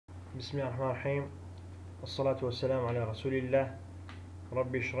بسم الله الرحمن الرحيم والصلاة والسلام على رسول الله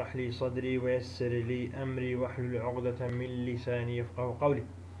ربي اشرح لي صدري ويسر لي أمري واحلل عقدة من لساني يفقه قولي.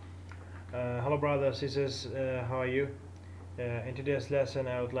 Hello brothers, sisters, how are you? In today's lesson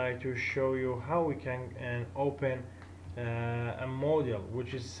I would like to show you how we can open a module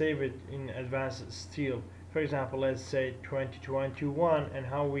which is saved in advanced steel. For example, let's say 2021 and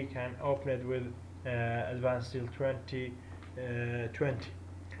how we can open it with advanced steel 2020.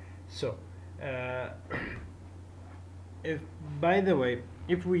 So if by the way,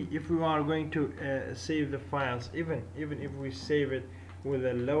 if we are going to save the files, even if we save it with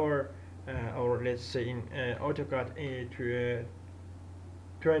a lower or let's say in AutoCAD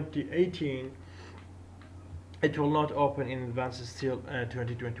 2018, it will not open in advanced steel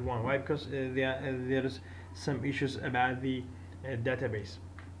 2021. Why? Because there is some issues about the database.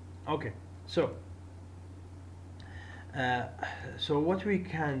 Okay, so what we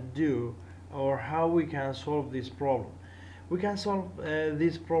can do, or how we can solve this problem. We can solve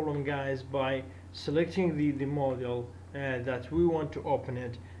this problem, guys, by selecting the module that we want to open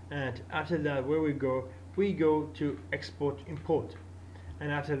it, and after that where we go to export import,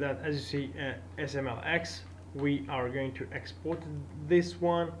 and after that, as you see, SMLX, we are going to export this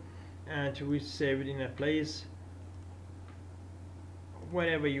one and we save it in a place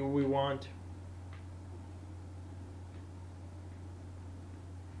wherever we want.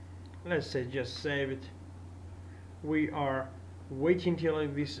 Let's say just save it. We are waiting till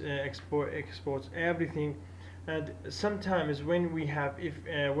this exports everything, and sometimes when we have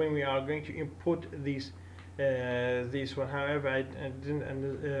when we are going to import this one, however I didn't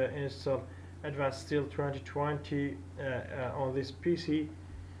install advanced steel 2020 on this PC,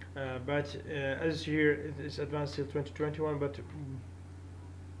 but as here it is advanced steel 2021, but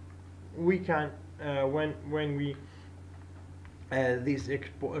we can when we this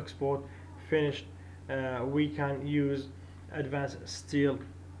export finished, we can use advanced steel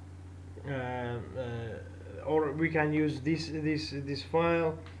or we can use this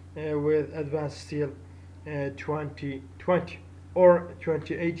file with advanced steel 2020 or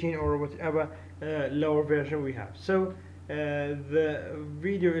 2018 or whatever lower version we have. So the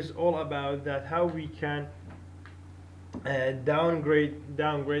video is all about that, how we can downgrade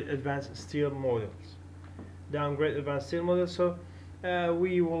advanced steel models. So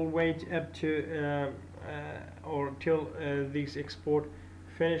we will wait up to or till this export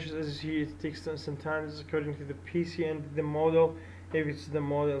finishes. As you see, it takes some time according to the PC and the model. If it's the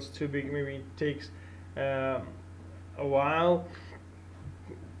model is too big, maybe it takes a while.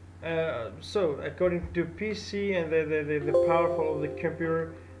 So according to PC and the powerful of the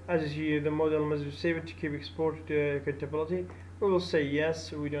computer, as you see, the model must be saved to keep export compatibility. We will say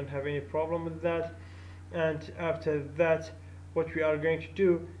yes, we don't have any problem with that. And after that, what we are going to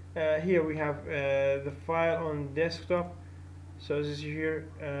do, here we have the file on desktop. So as you see here,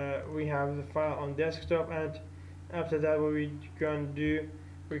 we have the file on desktop, and after that what we can do,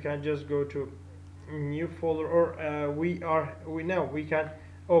 we can just go to new folder, or we can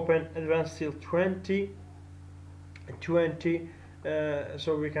open advanced steel 2020,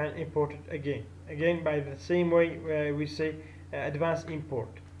 so we can import it again by the same way we say advanced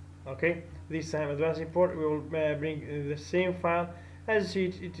import. Okay, this time advanced import, we will bring the same file. As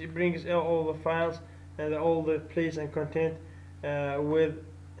you see, it brings all the files and all the place and content with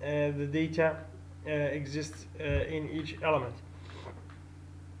the data exists in each element.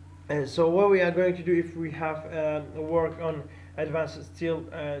 So what we are going to do, if we have work on advanced steel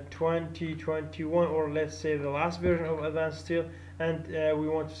 2021, or let's say the last version of advanced steel, and we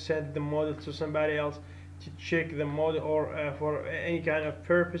want to send the model to somebody else to check the model, or for any kind of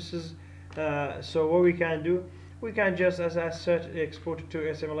purposes, so what we can do, we can just, as I said, export it to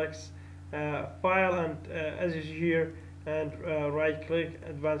SMLX file, and as you see here, and right click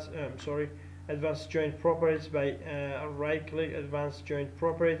advanced joint properties. By right click advanced joint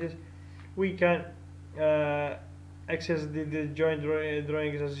properties, we can access the joint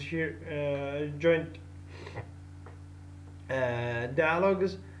drawings, as here joint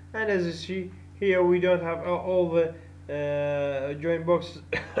dialogues, and as you see here, we don't have all the joint boxes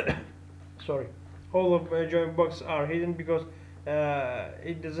sorry, all of joint boxes are hidden because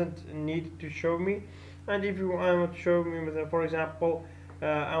it doesn't need to show me. And if you want to show me, for example,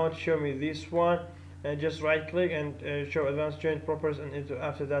 I want to show me this one, and just right click and show advanced joint properties, and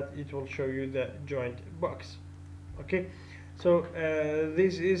after that it will show you the joint box. Okay, so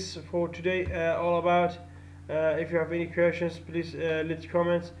this is for today all about. If you have any questions, please leave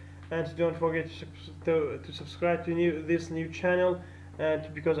comments, and don't forget to subscribe to this new channel,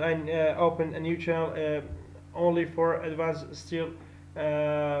 because I opened a new channel only for advanced steel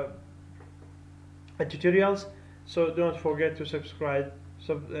tutorials. So don't forget to subscribe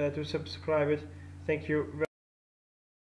it. Thank you very